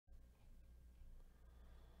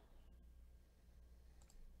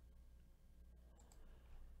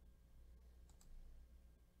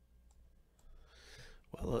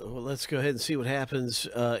Well, let's go ahead and see what happens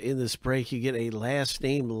in this break. You get a last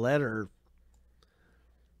name letter.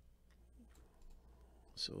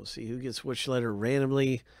 So we'll see who gets which letter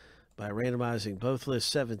randomly by randomizing both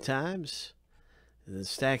lists 7 times and then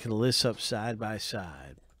stacking the lists up side by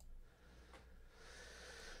side.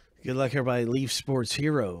 Good luck, everybody. Leaf Sports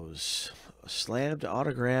Heroes. Slabbed,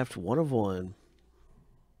 autographed, 1 of 1.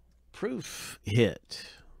 Proof hit.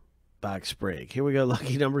 Box break. Here we go.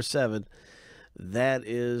 Lucky number 7. That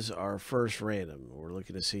is our first random. We're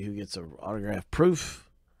looking to see who gets an autograph proof.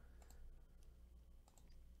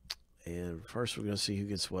 And first we're going to see who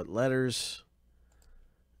gets what letters.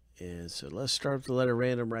 And so let's start with the letter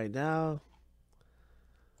random right now.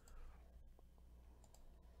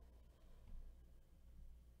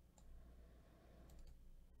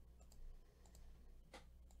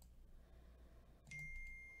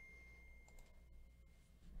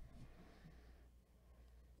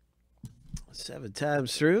 Seven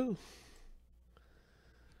times through.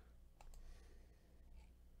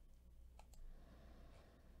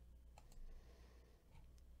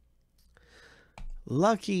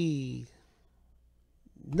 Lucky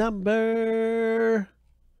number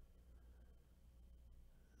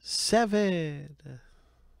 7.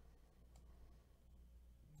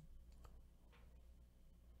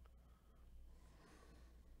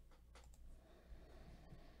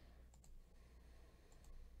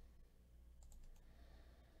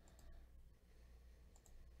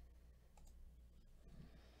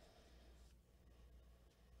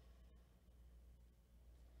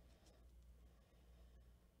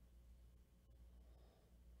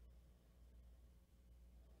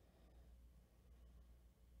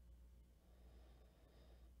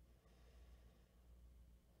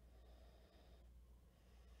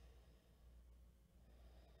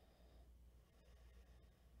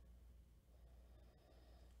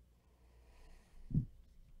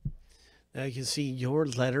 Now you can see your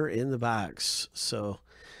letter in the box. So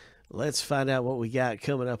let's find out what we got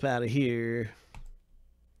coming up out of here.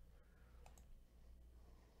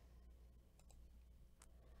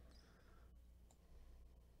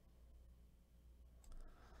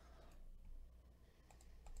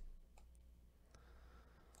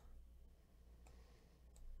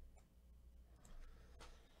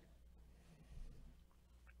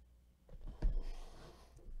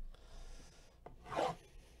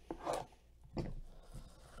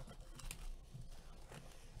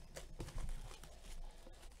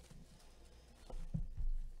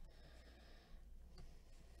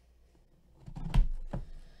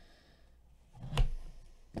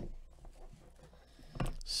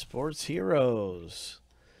 Sports Heroes.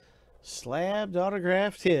 Slabbed,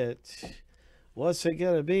 autographed hit. What's it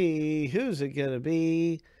going to be? Who's it going to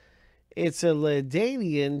be? It's a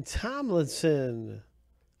LaDainian Tomlinson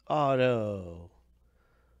auto.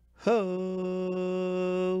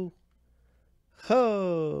 Ho.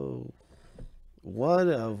 Ho. 1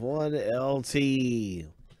 of 1 LT.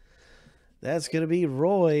 That's going to be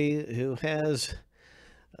Roy, who has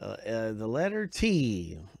the letter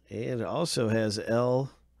T and also has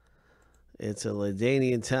L. It's a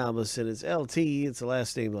LaDainian Tomlinson. It's LT. It's the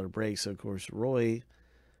last name letter break. So, of course, Roy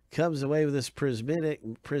comes away with this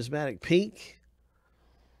prismatic pink.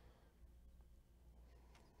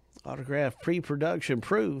 Autograph pre-production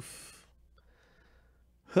proof.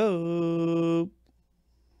 Hope.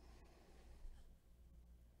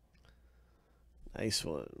 Nice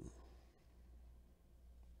one.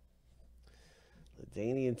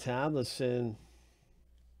 LaDainian Tomlinson.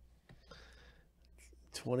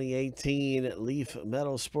 2018 Leaf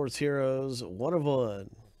Metal Sports Heroes, 1 of 1.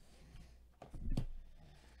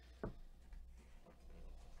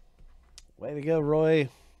 Way to go, Roy.